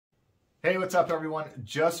Hey, what's up everyone?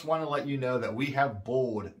 Just want to let you know that we have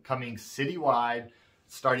Bold coming citywide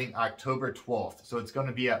starting October 12th. So it's going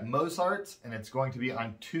to be at Mozart's and it's going to be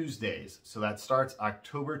on Tuesdays. So that starts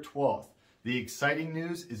October 12th. The exciting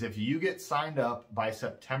news is if you get signed up by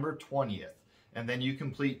September 20th and then you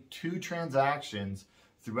complete 2 transactions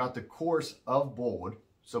throughout the course of Bold,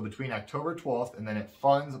 so between October 12th and then it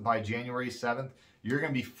funds by January 7th, you're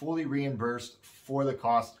going to be fully reimbursed for the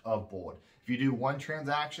cost of Bold. If you do 1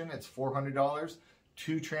 transaction, it's $400.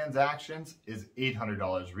 2 transactions is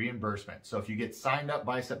 $800 reimbursement. So if you get signed up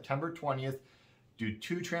by September 20th, do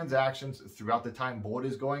 2 transactions throughout the time Bold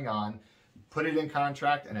is going on, put it in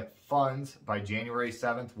contract, and it funds by January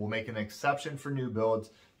 7th. We'll make an exception for new builds.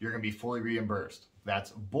 You're going to be fully reimbursed. That's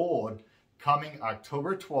Bold coming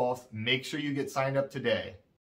October 12th. Make sure you get signed up today.